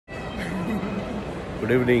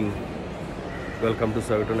Good evening. Welcome to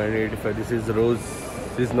Savito 985. This is Rose.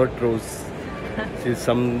 This is not Rose. She is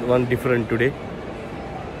someone different today.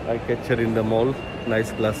 I catch her in the mall.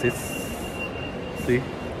 Nice glasses. See?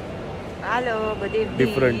 Hello, good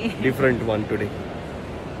evening. Different one today.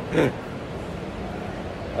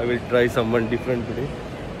 I will try someone different today.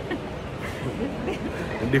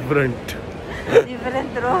 Different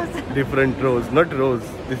rose. Different rose. Not rose.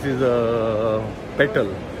 This is a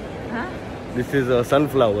petal. Huh? This is a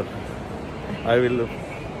sunflower. I will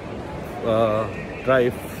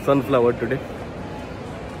try sunflower today.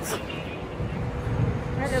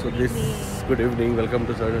 Hello, So good this evening. good evening. Welcome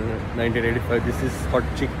to 1985. This is hot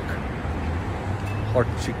chick.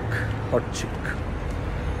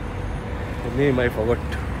 The name I forgot.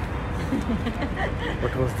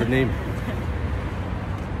 What was the name?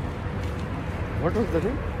 What was the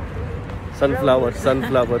name? Sunflower.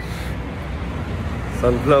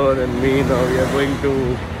 Sunflower and me. Now we are going to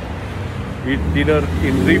eat dinner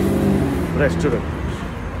in Reef restaurant.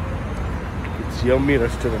 It's yummy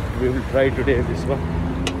restaurant. We will try today this one.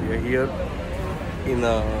 We are here in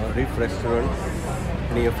a Reef restaurant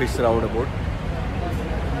near Fish Roundabout.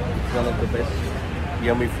 It's one of the best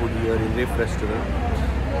yummy food here in Reef restaurant.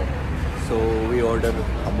 So we order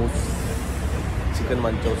hummus, chicken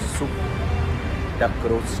manchos soup, duck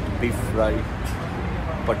roast, beef fry,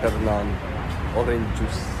 butter naan, orange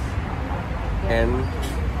juice and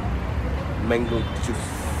mango juice.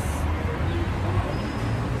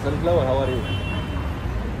 Sunflower, how are you?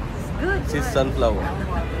 Good. She's sunflower.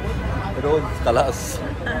 Rose, kalas.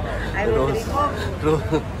 I will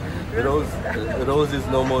Rose is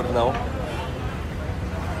no more now.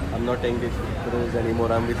 I'm not engaged with Rose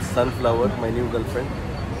anymore. I'm with Sunflower, my new girlfriend.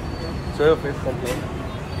 Show your face, Sunflower.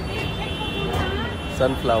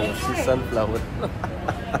 Sunflower. She's Sunflower.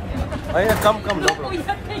 Oh yeah, come, no problem.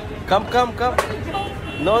 Come.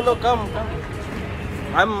 No, come.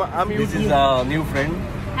 I'm you. This is a new friend.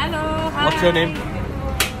 Hello, hi. What's your name?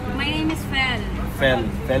 My name is Fel.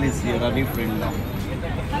 Fel is here, a new friend now.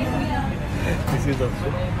 This is also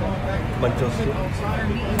mancho soup,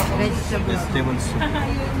 vegetable soup.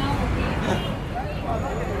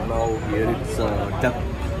 Now here it's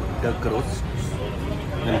duck roast,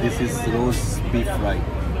 and this is roast beef fry.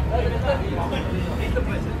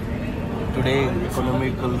 Today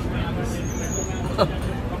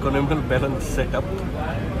economical balance setup.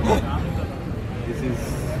 This is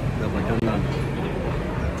the butter naan.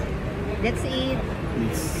 Let's eat.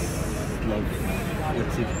 It's love.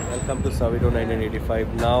 That's it. Welcome to Savito 1985.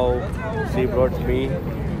 Now she brought me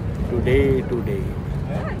today.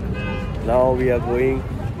 Now we are going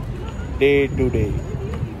day to day.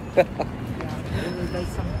 We will buy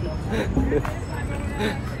something.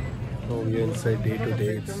 So we are inside day to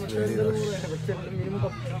day. It's very rush.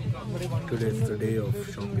 Today is the day of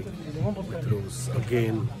shopping with Rose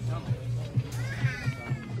again.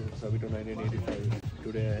 Savito 1985.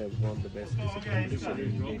 Today I have won the best music competition in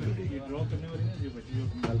day to day.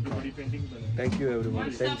 Thank you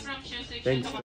everyone. Thanks.